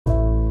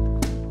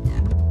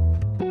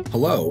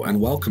Hello and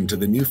welcome to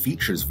the new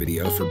features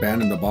video for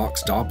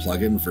Band-in-a-Box DAW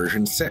Plugin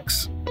version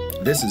 6.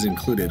 This is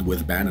included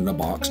with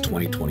Band-in-a-Box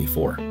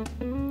 2024.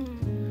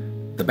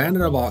 The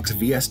Band-in-a-Box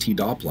VST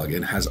DAW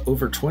plugin has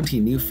over 20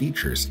 new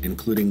features,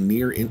 including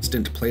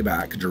near-instant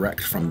playback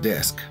direct from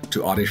disk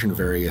to audition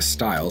various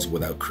styles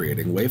without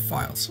creating WAV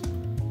files.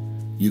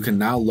 You can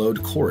now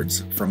load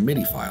chords from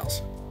MIDI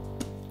files.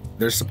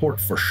 There's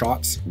support for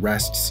shots,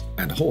 rests,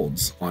 and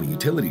holds on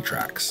utility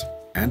tracks,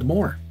 and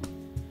more.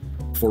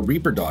 For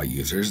Reaper DAW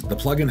users, the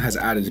plugin has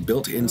added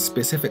built-in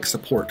specific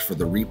support for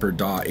the Reaper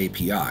DAW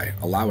API,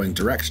 allowing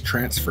direct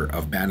transfer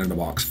of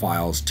Band-in-a-Box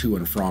files to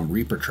and from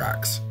Reaper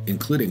tracks,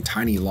 including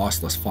tiny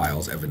lossless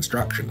files of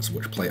instructions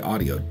which play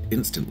audio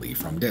instantly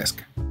from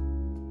disk.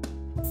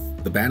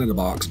 The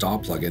Band-in-a-Box DAW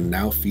plugin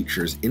now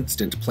features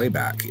instant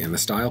playback in the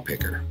style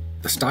picker.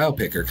 The style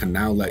picker can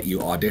now let you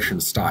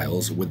audition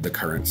styles with the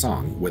current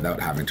song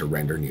without having to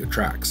render new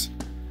tracks.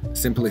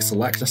 Simply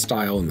select a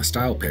style in the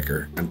style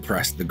picker and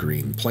press the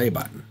green play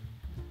button.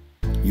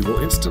 You will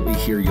instantly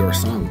hear your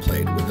song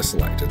played with the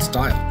selected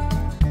style.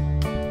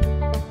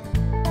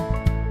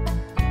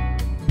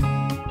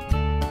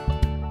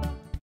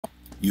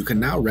 You can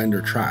now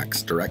render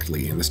tracks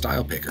directly in the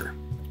style picker.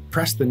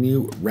 Press the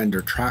new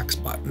Render Tracks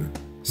button,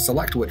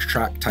 select which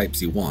track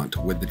types you want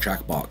with the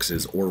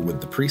checkboxes or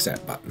with the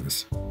preset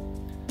buttons,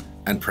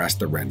 and press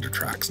the Render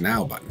Tracks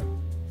Now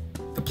button.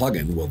 The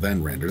plugin will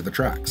then render the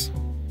tracks.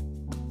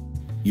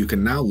 You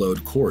can now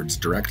load chords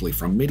directly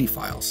from MIDI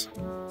files.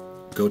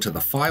 Go to the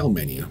File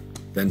menu,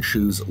 then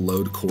choose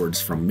Load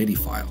Chords from MIDI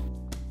File.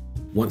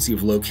 Once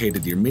you've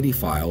located your MIDI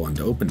file and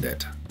opened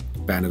it,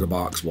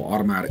 Band-in-a-Box will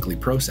automatically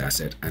process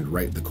it and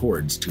write the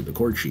chords to the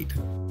chord sheet.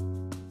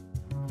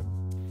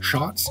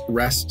 Shots,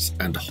 rests,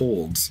 and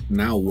holds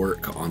now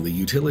work on the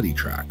utility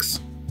tracks,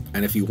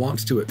 and if you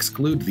want to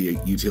exclude the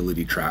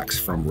utility tracks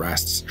from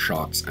rests,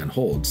 shots, and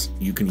holds,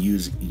 you can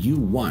use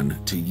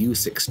U1 to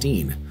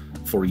U16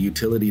 for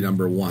utility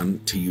number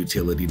 1 to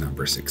utility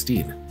number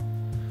 16.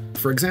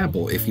 For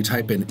example, if you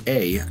type in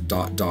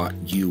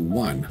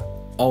A.U1,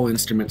 all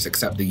instruments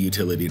except the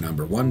utility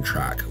number 1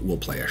 track will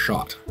play a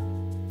shot.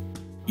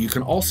 You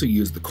can also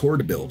use the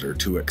chord builder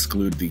to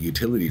exclude the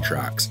utility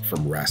tracks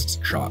from rests,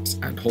 shots,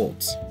 and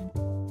holds.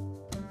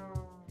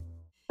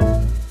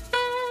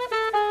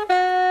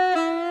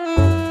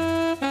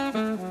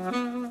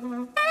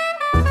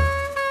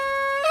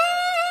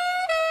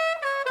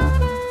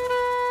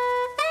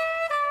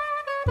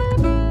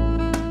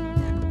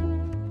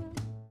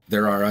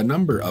 There are a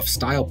number of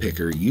style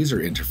picker user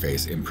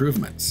interface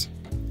improvements.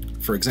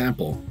 For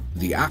example,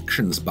 the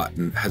Actions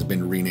button has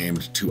been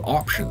renamed to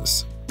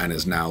Options and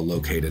is now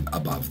located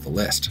above the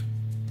list.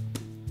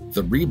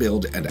 The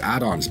Rebuild and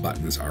Add-ons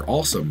buttons are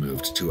also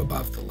moved to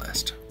above the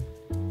list.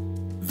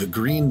 The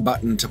green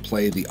button to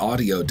play the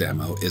audio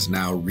demo is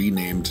now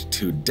renamed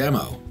to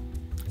Demo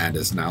and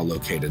is now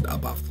located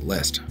above the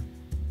list.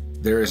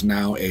 There is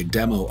now a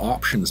Demo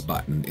Options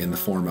button in the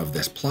form of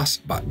this plus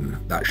button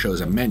that shows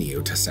a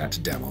menu to set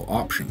demo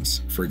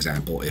options. For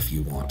example, if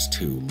you want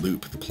to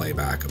loop the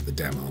playback of the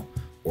demo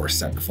or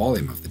set the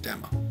volume of the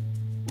demo.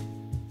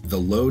 The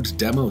Load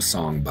Demo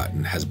Song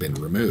button has been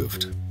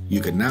removed.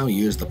 You can now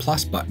use the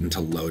plus button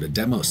to load a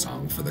demo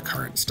song for the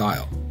current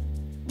style.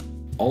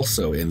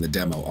 Also in the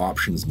Demo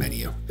Options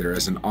menu, there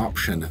is an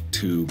option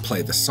to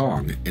play the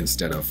song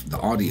instead of the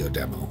audio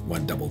demo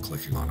when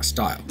double-clicking on a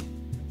style.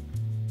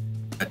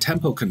 A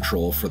tempo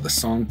control for the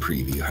song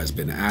preview has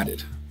been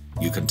added.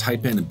 You can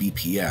type in a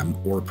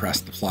BPM or press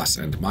the plus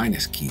and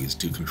minus keys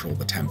to control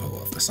the tempo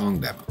of the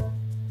song demo.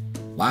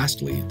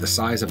 Lastly, the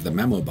size of the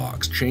memo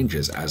box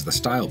changes as the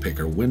style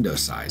picker window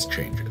size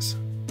changes.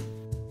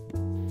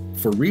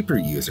 For Reaper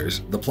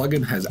users, the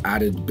plugin has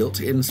added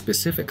built-in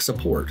specific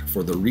support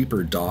for the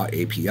Reaper DAW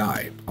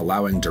API,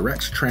 allowing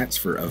direct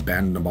transfer of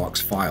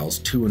Band-in-a-Box files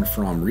to and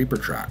from Reaper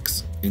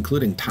tracks,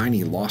 including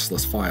tiny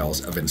lossless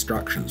files of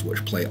instructions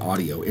which play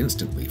audio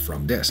instantly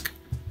from disk.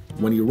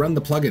 When you run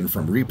the plugin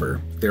from Reaper,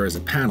 there is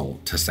a panel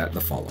to set the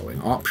following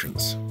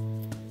options: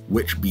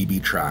 which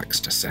BB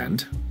tracks to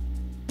send,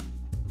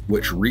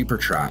 which Reaper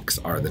tracks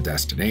are the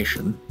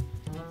destination,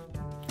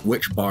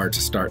 which bar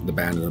to start the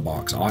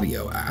Band-in-a-Box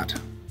audio at,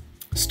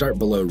 start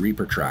below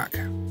Reaper track.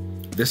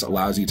 This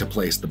allows you to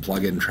place the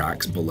plugin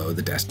tracks below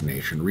the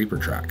destination Reaper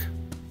track.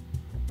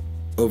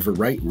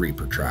 Overwrite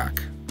Reaper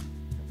track.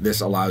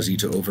 This allows you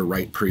to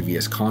overwrite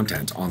previous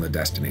content on the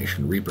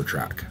destination Reaper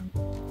track.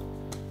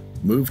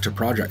 Move to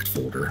project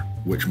folder,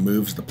 which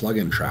moves the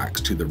plugin tracks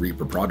to the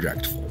Reaper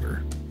project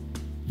folder.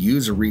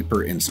 Use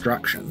Reaper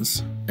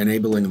instructions.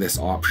 Enabling this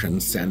option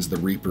sends the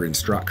Reaper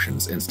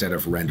instructions instead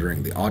of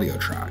rendering the audio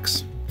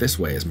tracks. This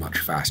way is much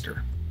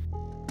faster.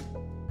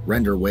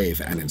 Render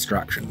WAV and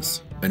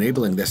instructions.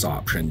 Enabling this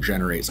option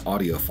generates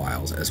audio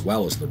files as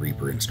well as the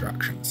Reaper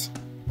instructions.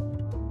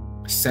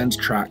 Send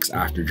tracks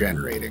after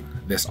generating.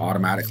 This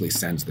automatically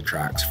sends the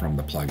tracks from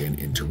the plugin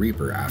into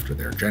Reaper after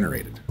they're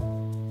generated.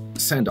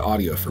 Send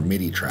audio for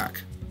MIDI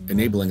track.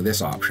 Enabling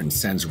this option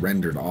sends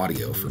rendered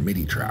audio for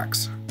MIDI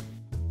tracks.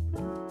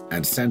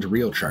 And send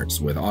real charts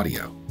with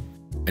audio.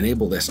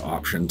 Enable this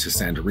option to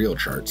send reel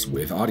charts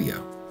with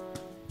audio.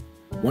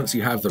 Once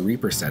you have the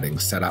Reaper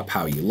settings set up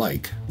how you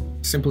like,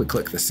 simply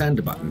click the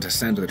Send button to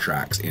send the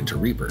tracks into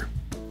Reaper.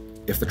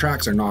 If the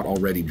tracks are not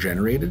already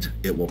generated,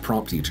 it will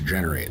prompt you to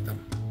generate them.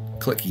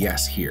 Click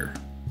Yes here.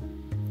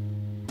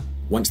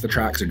 Once the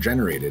tracks are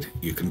generated,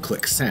 you can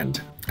click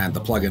Send, and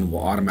the plugin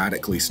will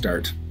automatically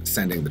start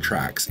sending the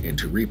tracks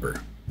into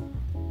Reaper.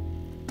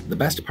 The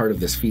best part of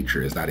this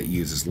feature is that it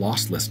uses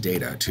lossless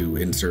data to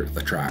insert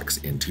the tracks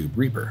into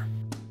Reaper.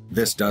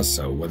 This does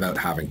so without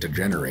having to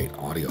generate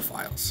audio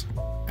files,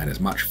 and is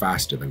much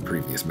faster than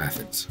previous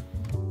methods.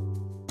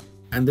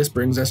 And this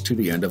brings us to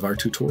the end of our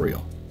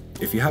tutorial.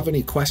 If you have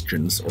any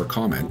questions or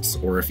comments,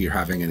 or if you're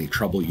having any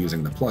trouble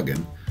using the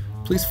plugin,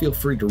 please feel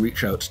free to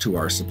reach out to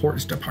our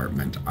support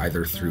department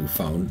either through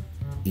phone,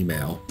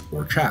 email,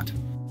 or chat.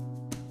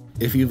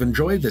 If you've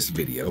enjoyed this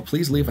video,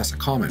 please leave us a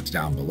comment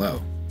down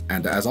below.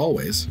 And as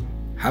always,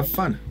 have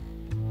fun!